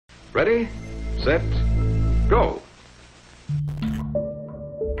Ready, set, go.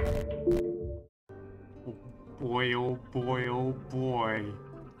 Boy, oh boy, oh boy.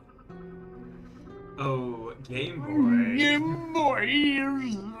 Oh, Game Boy. Game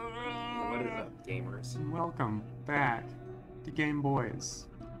Boys! What is up, gamers? Welcome back to Game Boys.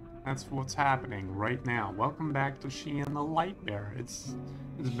 That's what's happening right now. Welcome back to She and the Light Bear. It's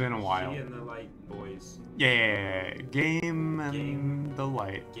been a while. She and the Light Boys. Yeah, Game and the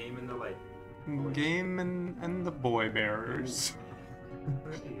Light. Game and the Light. Boys. Game and the Boy Bearers.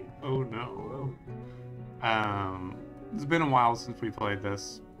 Oh no. It's been a while since we played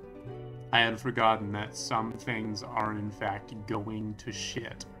this. I had forgotten that some things are in fact going to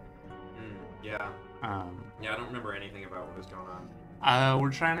shit. Yeah. Yeah, I don't remember anything about what was going on.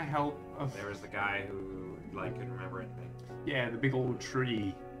 We're trying to help. There was the guy who, like, couldn't remember anything. Yeah, the big old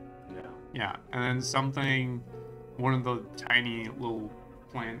tree. Yeah. Yeah, and then something, one of the tiny little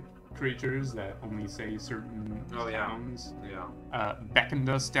plant creatures that only say certain sounds, Yeah. beckoned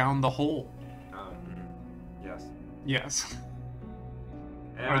us down the hole. Yes. Yes.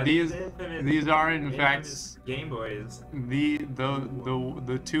 Yeah, these are in fact Game Boys.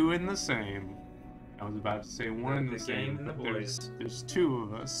 The two in the same. I was about to say one in the same. Game and the boys. There's two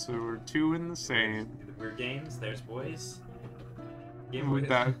of us, so we're two in the same. We're games. There's boys. Game With Boys.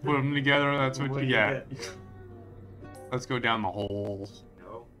 that, put them together. That's what you get. get. Let's go down the hole.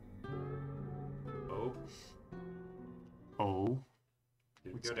 No. Oh. Oh.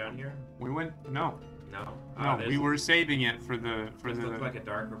 Did we go down here? We went. No. No. No, we were saving it for the. This looks like a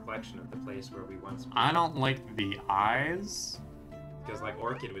dark reflection of the place where we once were. I don't like the eyes. Because, like,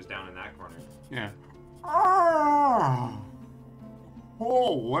 Orchid was down in that corner. Yeah. Ah!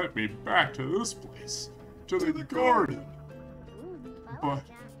 Oh, let me back to this place. To the garden. But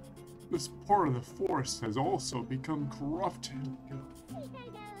this part of the forest has also become corrupted.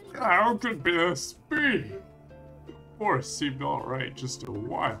 How could this be? The forest seemed alright just a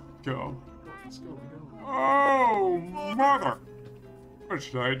while ago. Let's go. Oh, mother! What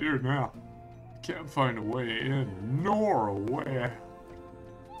should I do now? I can't find a way in nor a way out.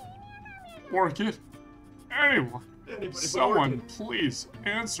 Orchid? Anyone? Someone, please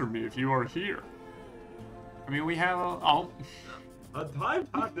answer me if you are here. I mean, we have a... A time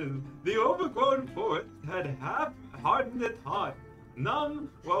passes. The overgrown forest had half hardened its heart. Numb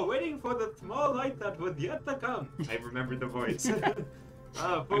while waiting for the small light that was yet to come. I remembered the voice.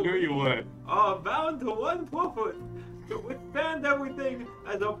 I knew you would. Bound to one poor foot to withstand everything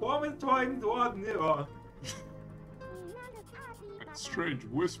as a promised time draws nearer. That strange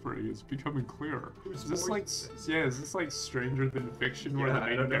whispering is becoming clearer. Whose Is this like, voice is this? yeah, is this like Stranger Than Fiction where Yeah, the I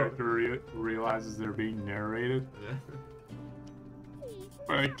main don't know. character realizes they're being narrated? Yeah.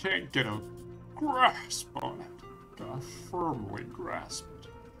 But I can't get a grasp on it. Gotta firmly grasp it.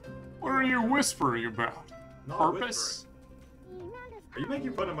 What are you whispering about? Not Purpose? Are you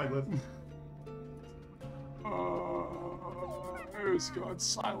making fun of my lip? It's gone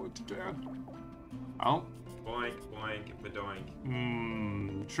silent again. Oh? Boink, boink,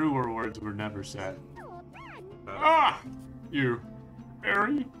 badoink. Truer words were never said. Ah! You.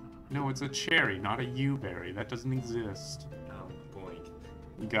 Berry? No, it's a cherry, not a you-berry. That doesn't exist. Oh, boink.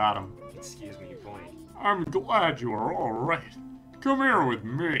 You got him. Excuse me, boink. I'm glad you are alright. Come here with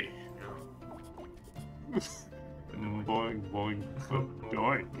me. No. Boing, boing,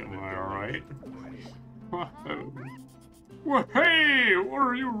 boing. Am I alright? Well, hey! What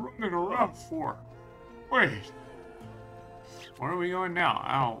are you running around for? Wait. Where are we going now?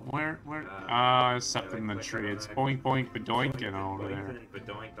 Oh, where? It's up in the tree. It's boink, boink, badoinking over there.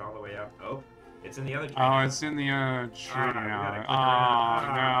 Badoinked all the way up. Oh, it's in the other tree. Oh, it's in the tree now. Oh,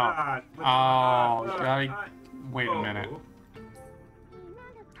 no. Oh, gotta... Wait a minute.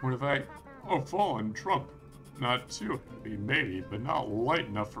 What if I... Oh, fallen drunk. Not too heavy, maybe, but not light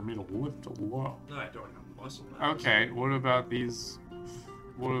enough for me to lift alone. No, I don't have muscle mass. Okay, what about these...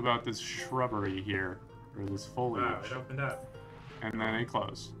 What about this shrubbery here? Or this foliage? Wow, it opened up. And then it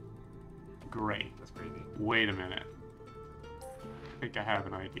closed. Great. That's crazy. Wait a minute. I think I have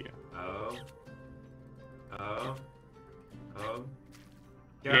an idea. Oh.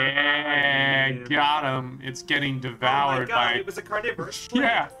 Yeah, got him. It's getting devoured oh my God, by... it was a carnivorous.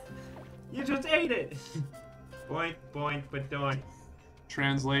 Yeah. You just ate it. Boink, boink, badoink.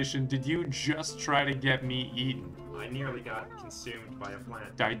 Translation, did you just try to get me eaten? I nearly got consumed by a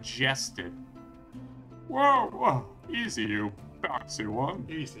plant. Digested. Whoa, whoa. Easy, you boxy one.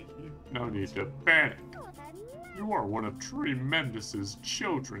 Easy. No need to panic. You are one of Tree MENDES'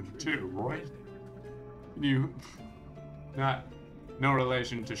 children, too, right? You... No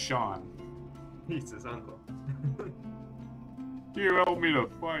relation to Sean. He's his uncle. Can you help me to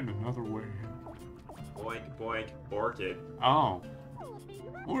find another way? Boink, boink, orchid. Oh.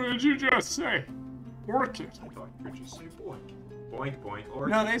 What did you just say? Orchid. I thought you could just say boink. Boink, boink,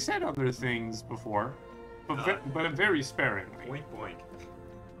 orchid. No, they said other things before, but very sparingly. Boink, boink.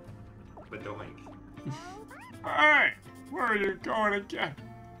 Badoink. Hey! Where are you going again?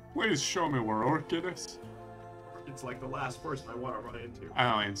 Please show me where Orchid is. It's like the last person I want to run into.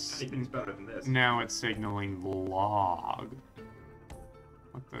 Oh, it's... Anything's better than this. Now it's signaling log.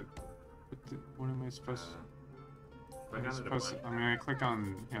 What am I supposed to... I'm gonna click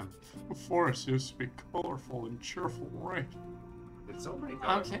on him. The forest used to be colorful and cheerful, right? It's so pretty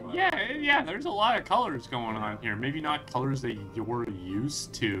colorful. Okay, yeah, there's a lot of colors going on here. Maybe not colors that you're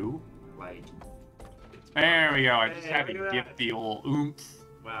used to. Like... There we go, I just had to get the old oomph.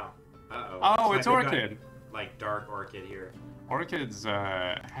 Wow. Uh-oh. Oh, it's Orchid. Like dark Orchid here. Orchid's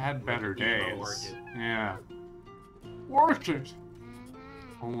had better days. Orchid. Yeah. Orchid!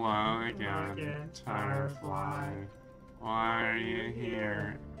 Hello again, Firefly. Why are you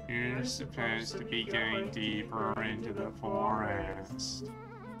here? You're supposed to be going deeper into the forest.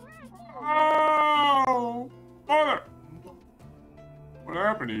 Oh! Mother! What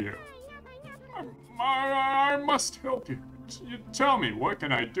happened to you? I must help you. You tell me, what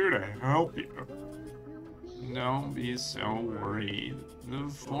can I do to help you? Don't be so worried. The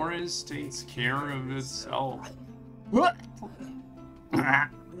forest takes care of itself. What?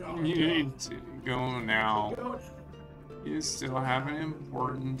 You need to go now. You still have an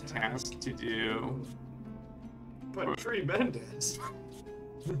important task to do. But Tree Mendes.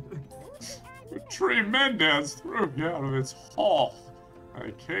 Tree Mendes threw me out of its hall.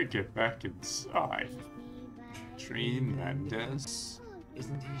 I can't get back inside. Tree Mendes?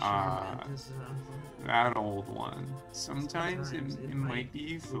 Isn't he That old one. Sometimes it might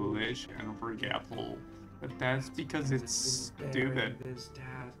be foolish and forgetful, but that's because it's stupid.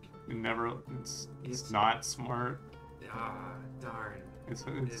 It's not smart. Ah, darn. It's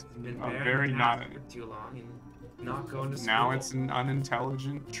been very not. For too long and not going to school. Now it's an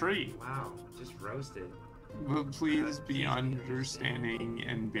unintelligent tree. Wow, just roasted. But please be understanding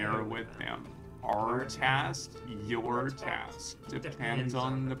and bear with them. Our task, your task, depends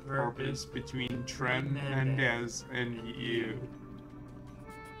on the purpose between Trem Mendes and you.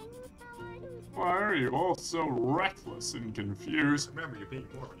 Why are you all so reckless and confused? Remember, you're being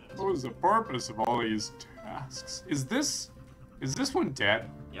more than What was the purpose of all these tasks? Is this one dead?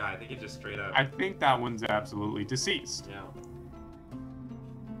 Yeah, I think it just straight up. I think that one's absolutely deceased. Yeah.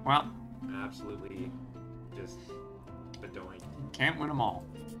 Well, absolutely just adoring. Can't win them all.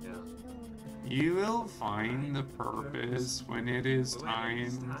 Yeah. You will find the purpose when it is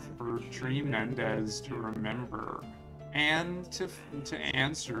time for Tree Mendes to remember and to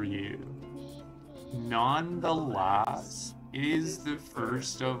answer you. Nonetheless, it is the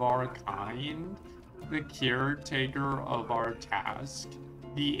first of our kind, the caretaker of our task,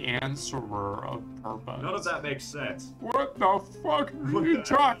 the answerer of purpose. None of that makes sense. What the fuck are you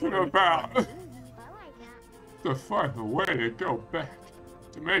talking about? To find the way to go back,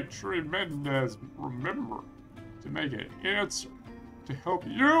 to make Tree Mendes remember, to make an answer, to help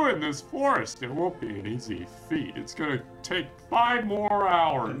you in this forest. It won't be an easy feat. It's gonna take 5 more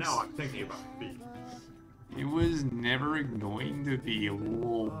hours. And now I'm thinking about feet. It was never going to be a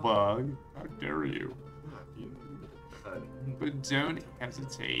little bug. How dare you? But don't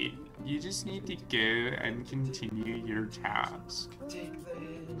hesitate. You just need to go and continue your task.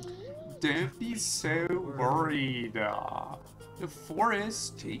 Don't be so worried. The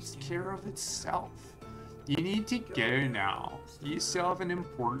forest takes care of itself. You need to go now. You still have an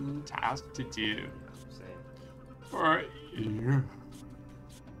important task to do. Alright, yeah.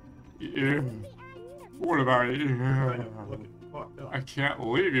 Yeah. What about you? I can't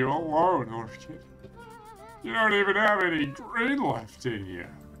leave you alone, Orchid. You don't even have any green left in you.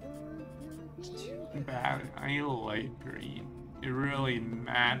 Bad. I like green. It really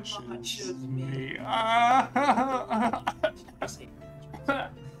matches me.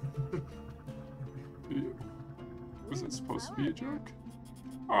 Was it supposed to be a joke?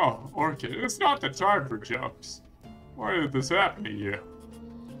 Oh, Orchid, it's not the time for jokes. Why did this happen to you?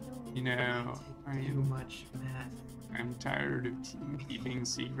 You know, I'm tired of keeping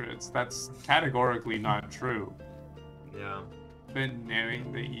secrets. That's categorically not true. Yeah. But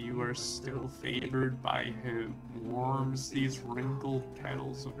knowing that you are still favored by hope warms these wrinkled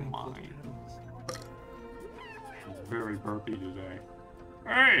petals of mine. I'm very burpy today.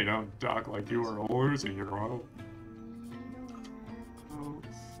 Hey, don't talk like you are losing your hope. Oh,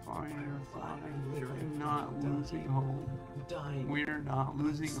 Firefly. I'm literally I'm not losing hope. I'm dying. We're not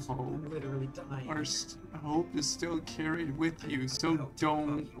losing hope. I'm literally dying. Our hope is still carried with you, so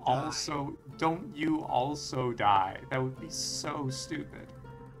don't you also die. That would be so stupid.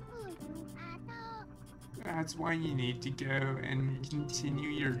 That's why you need to go and continue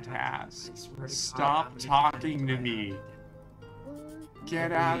your task. Stop talking to me.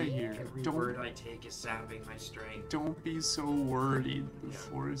 Get out of here. Every word I take is sapping my strength. Don't be so worried. The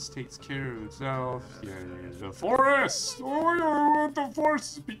forest takes care of itself. Yeah, the forest! Oh, yeah, what the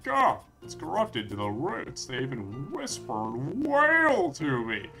forest has become? It's corrupted to the roots. They even whispered whale to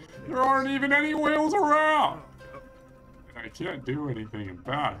me. There aren't even any whales around. And I can't do anything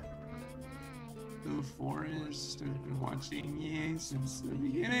about it. The forest has been watching you since the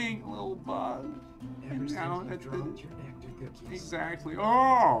beginning, little bug. And now that exactly.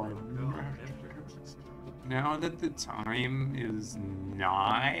 Oh, now that the time is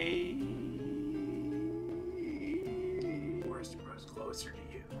nigh. Forest grows closer to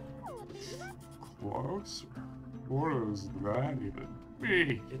you. Closer? What does that even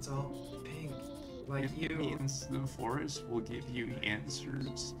mean? It's all pink, like It means the forest will give you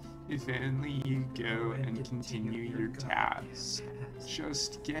answers if only you go and continue your task.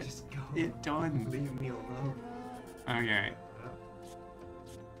 Just get it done. Leave me alone. Okay.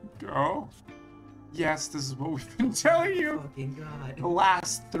 Go? Yes, this is what we've been telling you. Fucking God. The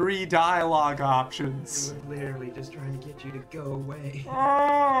last 3 dialogue options. We're literally just trying to get you to go away.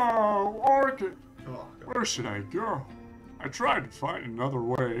 Oh, Orchid. Oh, Where should I go? I tried to find another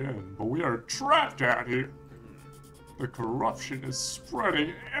way in, but we are trapped out here. The corruption is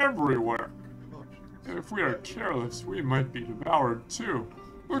spreading everywhere. And if we are careless, we might be devoured too.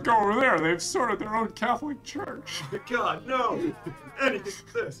 Look over there, they've started their own Catholic church. God, no! Anything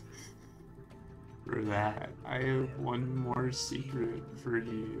but this. For that, I have one more secret for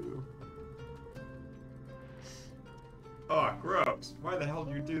you. Oh, gross. Why the hell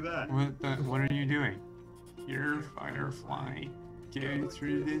did you do that? What are you doing? Here, Firefly. Go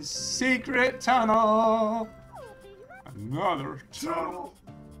through this secret tunnel. Another tunnel?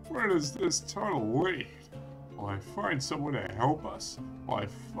 Where does this tunnel lead? Will I find someone to help us? Will I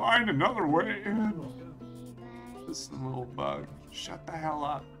find another way in? Listen, little bug. Shut the hell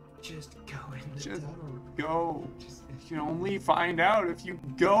up. Just go in the Just tunnel. go. You can only find out if you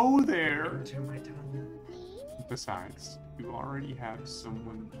go there. Into my tunnel. Besides, you already have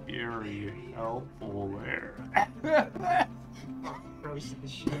someone very helpful there. Oh, gross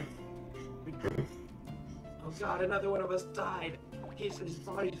as shit. Oh God, another one of us died. His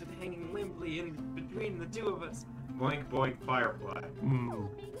body's been hanging limply in between the two of us. Boink, boink, Firefly.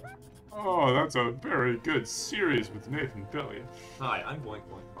 Oh, that's a very good series with Nathan Billion. Hi, I'm Boink,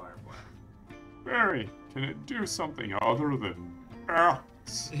 boink, Firefly. Barry, can it do something other than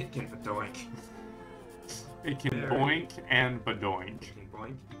bounce? It can badoink. It can Barry. boink and badoink. It can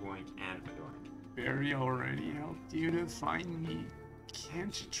boink, boink, and badoink. Barry already helped you to find me.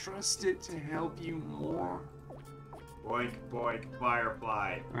 Can't you trust it to help you more? Boink, boink,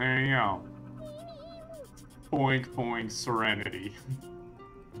 Firefly. There you go. Boink, boink, serenity.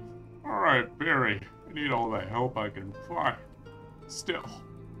 Alright, Barry. I need all the help I can find. Still,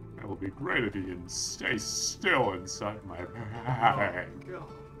 it will be great if you can stay still inside my bag. Oh, God.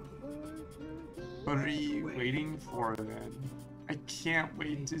 What are you waiting for then? I can't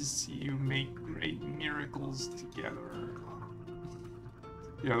wait to see you make great miracles together.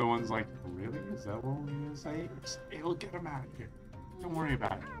 The other one's like, really? Is that what we're gonna say? It'll get him out of here. Don't worry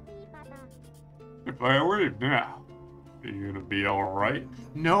about it. If I leave now, are you gonna be alright?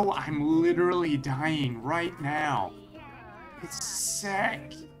 No, I'm literally dying right now. It's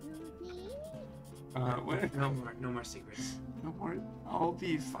sick. What? No more secrets. No more. I'll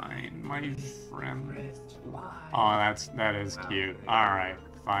be fine, my friend. Why? Oh, that is cute. Alright,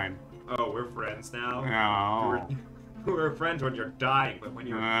 fine. Oh, we're friends now? No. We're friends when you're dying, but when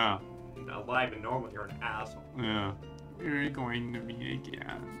you're Yeah. alive and normal, you're an asshole. Yeah. We're going to meet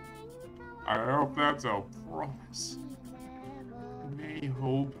again. I hope that's a promise. May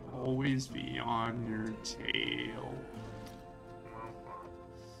hope always be on your tail.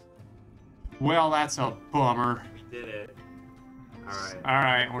 Well, that's a bummer. We did it. Alright.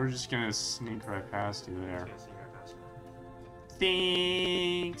 Alright, we're just gonna sneak right past you there.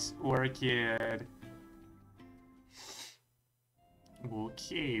 Thanks, Orchid.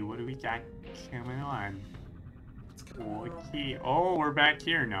 Okay, what do we got coming on? Okay, oh, we're back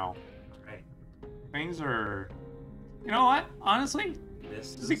here now. Right. Things are... You know what? Honestly,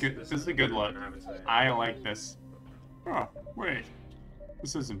 This is a good look. I like this. Oh, wait.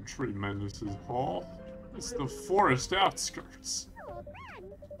 This isn't Tree Mendes' hall. It's the forest outskirts.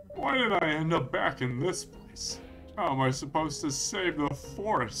 Why did I end up back in this place? How am I supposed to save the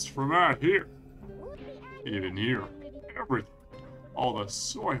forest from out here? Even here, everything. All the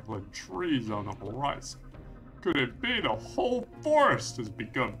soil and trees on the horizon. Could it be the whole forest has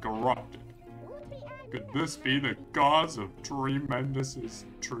become corrupted? Could this be the cause of Tree Mendes's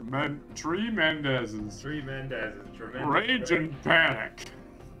tremendous rage and panic?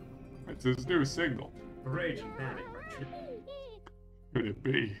 It's his new signal. Rage and panic. Could it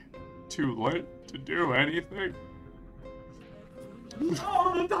be too late to do anything?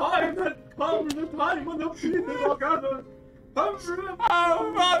 All the time that comes, the time when the people are gathered. The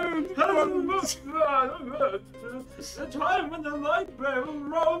time when the light bear will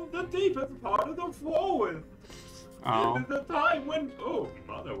roam the deepest part of the forest. Oh. The time when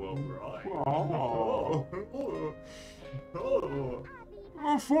mother will cry.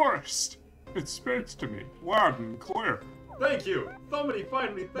 The forest! It speaks to me, loud and clear. Thank you. Somebody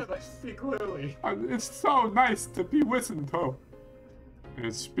finally said I speak clearly. It's so nice to be listened to.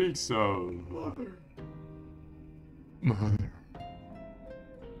 It speaks of... Mother.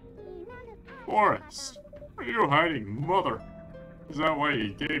 Forest, are you hiding, Mother? Is that why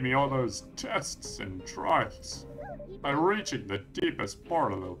you gave me all those tests and trials? By reaching the deepest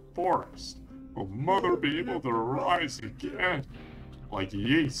part of the forest, will Mother be able to rise again? Like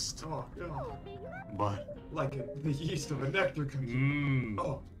yeast. Oh, God. But... Like the yeast of a nectar container.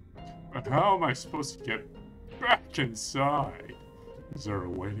 Oh. But how am I supposed to get back inside? Is there a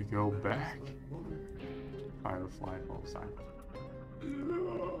way to go back? Firefly falls silent.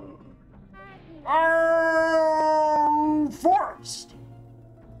 Oh, Forest!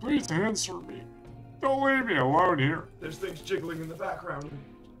 Please answer me. Don't leave me alone here. There's things jiggling in the background.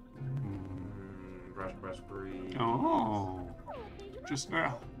 Brush, brush, breathe. Oh. Just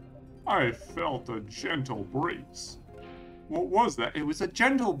now, I felt a gentle breeze. What was that? It was a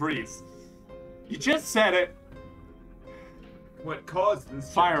gentle breeze. You just said it. What caused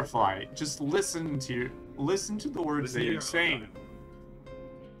this? Firefly, just listen to the words that you're saying.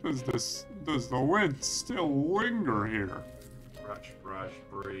 Does the wind still linger here? Brush, brush,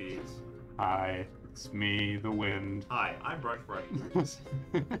 breeze. Hi, it's me, the wind. Hi, I'm Brush, brush, breeze.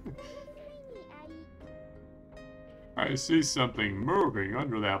 I see something moving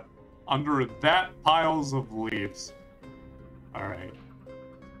under that piles of leaves. All right.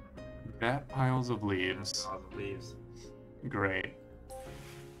 That piles of leaves. Piles of leaves. Great.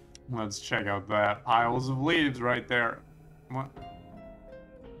 Let's check out that piles of leaves right there. What?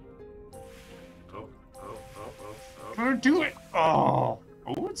 Oh. Gonna do it. Oh,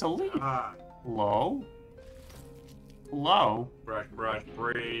 it's a leaf. Ah. Low. Low. Brush, brush,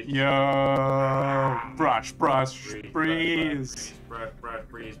 breeze. Yo. Brush, breeze. Brush, brush,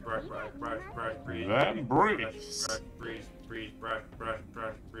 breeze. Brush, brush, brush, brush, breeze. That breeze. Brush, breeze, breeze, brush, brush,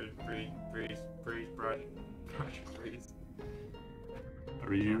 brush, breeze, breeze, breeze, breeze, brush, brush, breeze.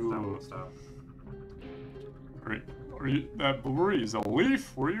 Are you? Stop. Are you that breeze? A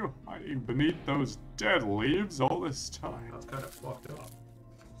leaf? Were you hiding beneath those dead leaves all this time? That's kind of fucked up.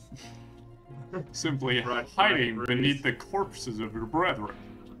 Simply hiding beneath the corpses of your brethren.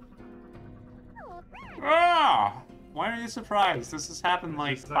 Ah! Why are you surprised? This has happened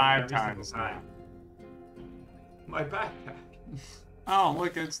like 5 times now. My backpack. Oh,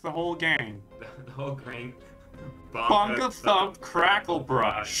 look, it's the whole gang. The whole gang. Bonka thump crackle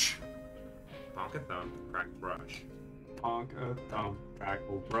brush. Bonka thump crack brush. Bonka thump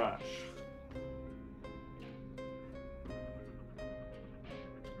crackle brush.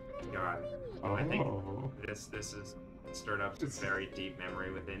 God. Oh. I think this has stirred up some very deep memory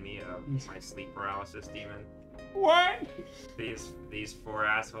within me of my sleep paralysis demon. What? These 4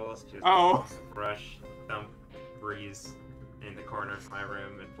 assholes just brush, thump, breeze in the corner of my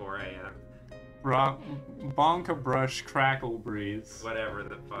room at 4 a.m. Bonka brush crackle breeze. Whatever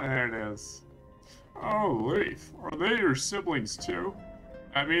the fuck. There it is. Oh, Leaf, are they your siblings too?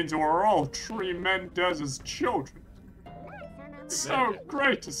 That means we're all Tree MENDES' children. It's so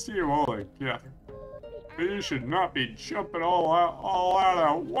great to see you all together. But you should not be jumping all out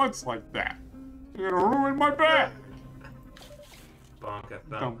at once like that. You're gonna ruin my bag. Bonka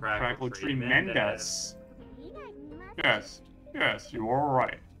thump crackle Tree MENDES. Yes, you are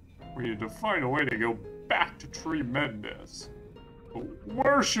right. We need to find a way to go back to Tree MENDES. But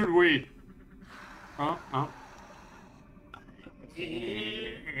where should we?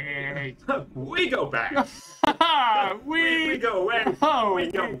 We go back. we go way. Oh,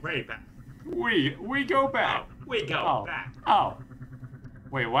 we go way back. We go back. Oh, we go back. Oh.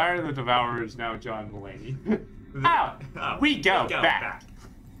 Wait, why are the Devourers now John Mulaney? We go back.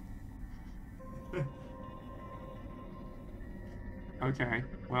 Okay.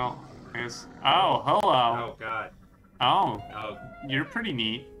 Well, I guess. Oh, hello. Oh God. Oh, Oh. you're pretty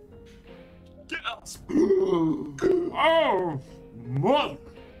neat. Gasp. Oh, mother!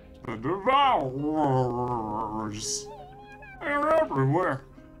 The devourers. They're everywhere.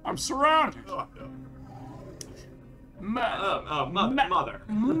 I'm surrounded. Oh, no. Mother.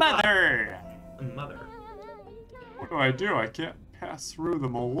 Mother. What do? I can't pass through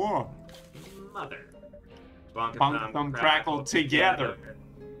them alone. Mother. Bonk Thumb crackle together.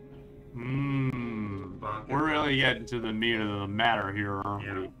 We're really getting to the meat of the matter here,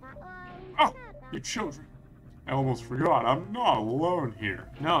 aren't we? Oh, you children. I almost forgot, I'm not alone here.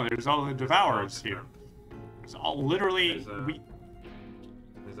 No, there's all the devourers here. There's all literally...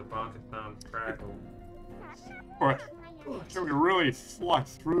 There's a bonk thumb crackle. But can we really fly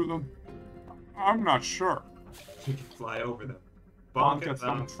through them? I'm not sure. You can fly over them. Bonka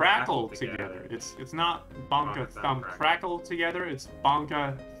thumb crackle together. It's not bonka thumb crackle together, it's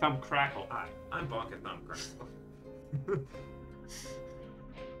bonka thumb crackle. Hi, I'm bonka thumb crackle.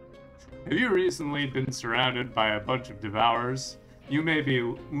 Have you recently been surrounded by a bunch of devourers? You may be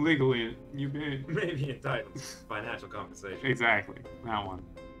legally... You may... Maybe entitled to financial compensation. Exactly, that one.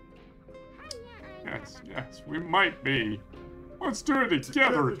 Yes, we might be. Let's do it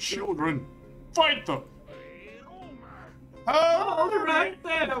together, children. Fight them! All right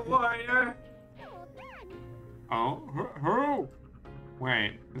there, warrior! Oh, who?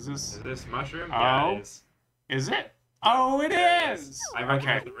 Wait, is this... Is this mushroom? Oh. Yeah, it is. Is it? Oh, it is! I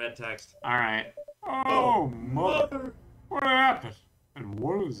recognize the red text. Alright. Oh, mother! What happened? And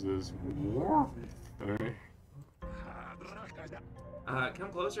what is this war thing? Come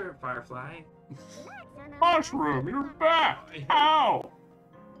closer, Firefly. Mushroom, you're back! How?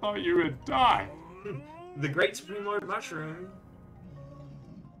 Thought you had died. The Great Supreme Lord Mushroom.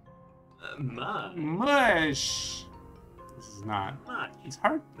 Mush! This is not... Mush. It's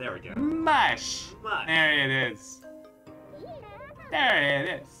hard. There we go. Mush! Mush. There it is. There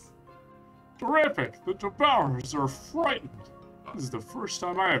it is. Terrific! The devourers are frightened. This is the first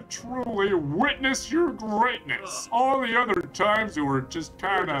time I have truly witnessed your greatness. All the other times you were just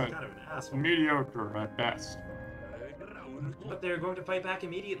kind of an asshole. mediocre at best. But they're going to fight back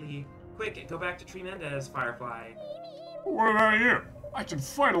immediately. Quick, go back to Tree Mendez, Firefly. What about you? I can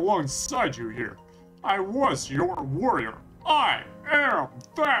fight alongside you here. I was your warrior. I am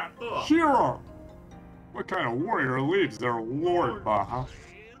that hero. What kind of warrior leads their lord, Baha?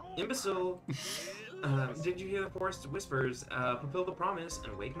 Imbecile. Did you hear the forest whispers? Fulfill the promise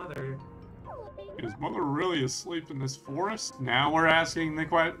and wake Mother. Is Mother really asleep in this forest? Now we're asking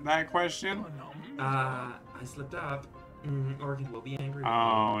that question? I slipped up. Orchid will be angry.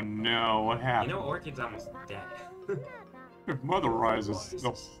 Oh no, what happened? You know, Orchid's almost dead. If Mother rises, the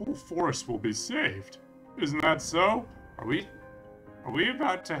whole forest will be saved. Isn't that so? Are we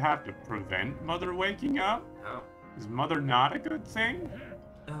about to have to prevent Mother waking up? Oh. Is Mother not a good thing?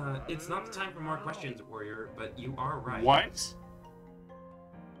 It's not the time for more questions, warrior, but you are right. What?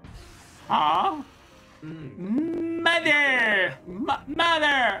 Huh? Mother!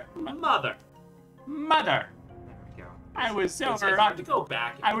 Mother! Mother! Mother! There we go. I was It's over hard on... to go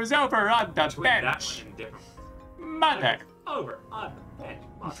back. I was over on the Between that bench. one and different Mother! Over on the bench.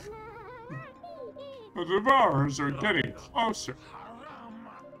 Mother. The devourers are getting closer.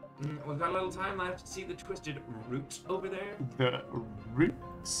 We've got a little time left to see the twisted roots over there. The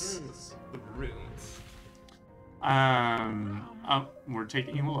roots. The roots. We're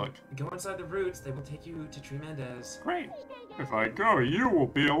taking a look. Go inside the roots, they will take you to Tree Mendez. Great. If I go, you will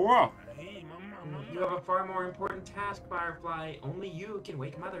be alone. You have a far more important task, Firefly. Only you can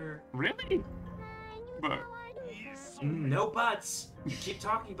wake Mother. Really? But No buts. You keep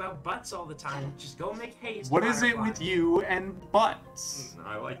talking about butts all the time. Just go make haste. what is it Firefly. with you and butts?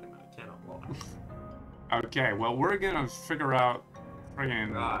 I like them. I cannot lie. Okay, well, we're gonna figure out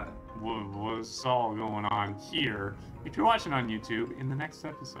friggin' God. what's all going on here. If you're watching on YouTube, in the next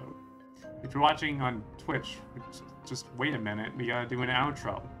episode. If you're watching on Twitch, just wait a minute. We gotta do an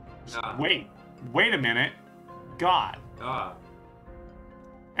outro. Just wait a minute. God.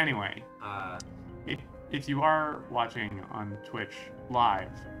 Anyway, if you are watching on Twitch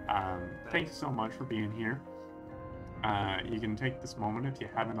live, thank you so much for being here. You can take this moment, if you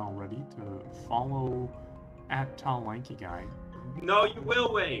haven't already, to follow at Tall Lanky Guy. No, you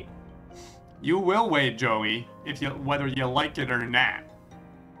will wait. You will wait, Joey, whether you like it or not.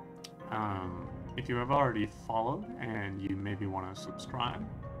 If you have already followed and you maybe want to subscribe,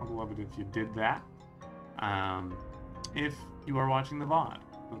 I'd love it if you did that. If you are watching the VOD,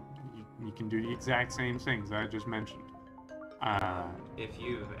 you can do the exact same things that I just mentioned. If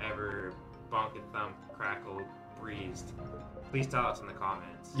you've ever bonked thumb crackled freezed, please tell us in the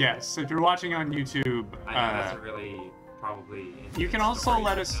comments. Yes, if you're watching on YouTube, I know that's a really probably. You can also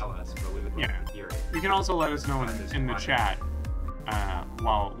let us. Tell us, but we would love to hear it. You can also let us know in the chat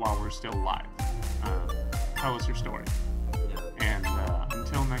while we're still live. Tell us your story. Yeah. And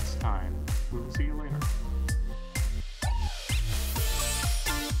until next time, we will see you.